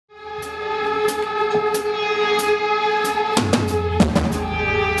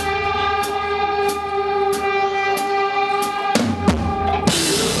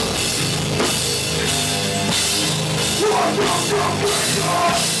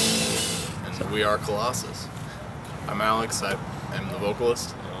We are Colossus. I'm Alex, I am the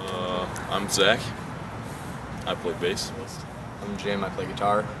vocalist. I'm Zach. I play bass. I'm Jim, I play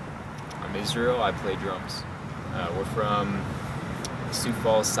guitar. I'm Israel, I play drums. We're from Sioux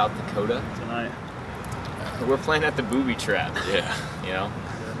Falls, South Dakota. Tonight. We're playing at the Booby Trap. Yeah. You know?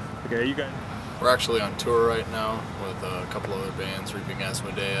 Okay, you guys. We're actually on tour right now with a couple other bands, Reaping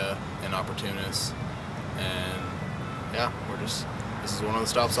Asmodea and Opportunists. And yeah, this is one of the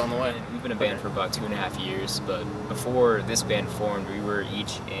stops on the way. We've been a band for about 2.5 years, but before this band formed, we were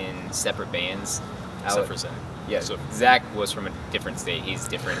each in separate bands. Except for Zach. Yeah, so Zach was from a different state. He's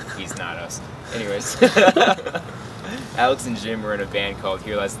different. He's not us. Anyways, Alex and Jim were in a band called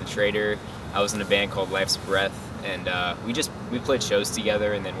Here Lies the Traitor. I was in a band called Life's Breath, and we played shows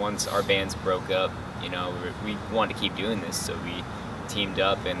together. And then once our bands broke up, you know, we wanted to keep doing this, so we teamed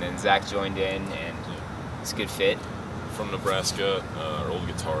up. And then Zach joined in, and it's a good fit. From Nebraska, our old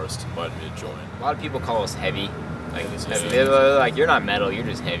guitarist invited me to join. A lot of people call us heavy. Like, Heavy. they're like, you're not metal, you're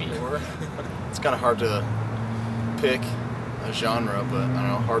just heavy. It's kind of hard to pick a genre, but I don't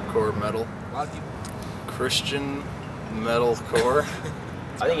know, hardcore metal. A lot of people. Christian metalcore.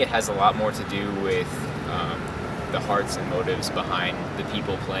 I think it has a lot more to do with the hearts and motives behind the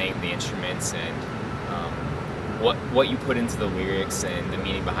people playing the instruments, and what you put into the lyrics and the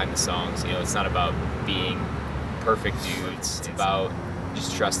meaning behind the songs. You know, it's not about being perfect dudes. It's about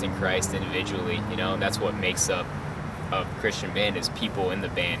just trusting Christ individually, you know, and that's what makes up a Christian band, is people in the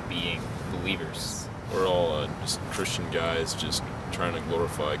band being believers. We're all just Christian guys just trying to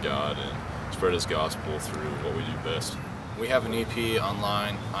glorify God and spread His gospel through what we do best. We have an EP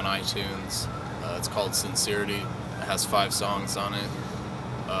online on iTunes. It's called Sincerity. It has 5 songs on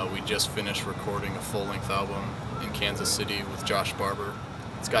it. We just finished recording a full-length album in Kansas City with Josh Barber.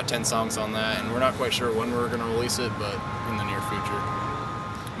 It's got 10 songs on that, and we're not quite sure when we're going to release it, but in the near future.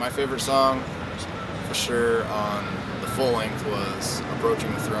 My favorite song, for sure, on the full-length was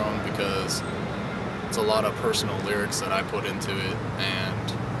Approaching the Throne, because it's a lot of personal lyrics that I put into it,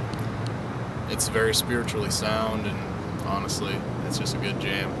 and it's very spiritually sound, and honestly, it's just a good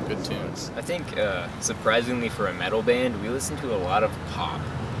jam, good tunes. I think, surprisingly for a metal band, we listen to a lot of pop.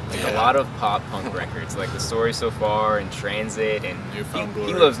 Like a lot of pop punk records, like The Story So Far and Transit, and Newfound he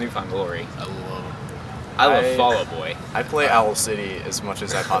Glory. loves Newfound Glory. I love it. I love Fall Out Boy. I play Owl City as much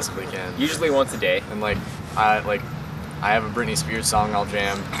as I possibly can. Usually once a day. And I have a Britney Spears song I'll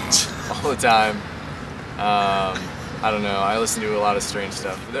jam all the time. I don't know, I listen to a lot of strange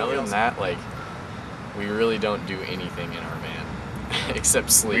stuff. But other than that, we really don't do anything in our van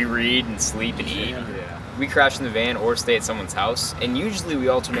except sleep. We read and sleep and eat. Yeah. We crash in the van or stay at someone's house, and usually we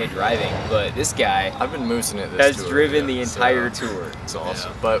alternate driving, but this guy I've been moosing it this has tour, driven the entire tour. It's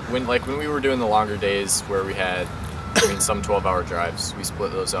awesome. Yeah. But when we were doing the longer days where we had, some 12-hour drives, we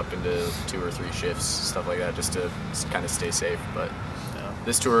split those up into 2 or 3 shifts, stuff like that, just to kind of stay safe. But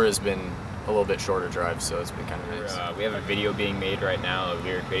this tour has been a little bit shorter drive, so it's been kind of nice. We have a video being made right now, a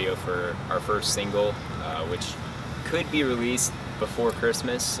lyric video for our first single, which could be released before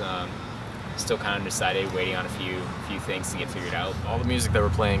Christmas. Still kind of decided, waiting on a few things to get figured out. All the music that we're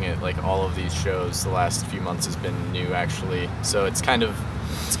playing at all of these shows the last few months has been new, actually. So it's kind of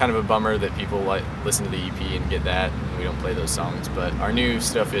a bummer that people listen to the EP and get that, and we don't play those songs. But our new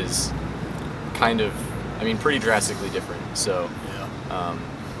stuff is pretty drastically different. So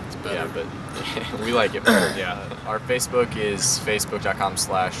It's better. yeah, but we like it better. Yeah. Our Facebook is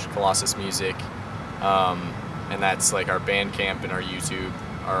facebook.com/Colossus Music, and that's our Bandcamp and our YouTube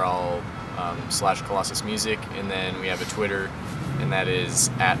are all /Colossus Music, and then we have a Twitter, and that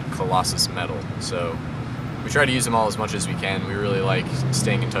is @Colossus Metal. So we try to use them all as much as we can. We really like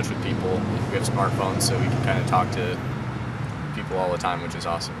staying in touch with people. We have smartphones, so we can kind of talk to people all the time, which is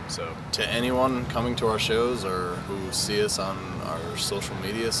awesome. So to anyone coming to our shows or who see us on our social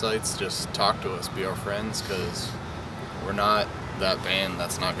media sites, just talk to us, be our friends, because we're not that band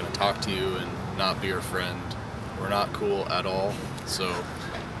that's not going to talk to you and not be your friend. We're not cool at all, so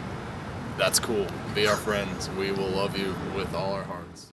that's cool. Be our friends. We will love you with all our heart.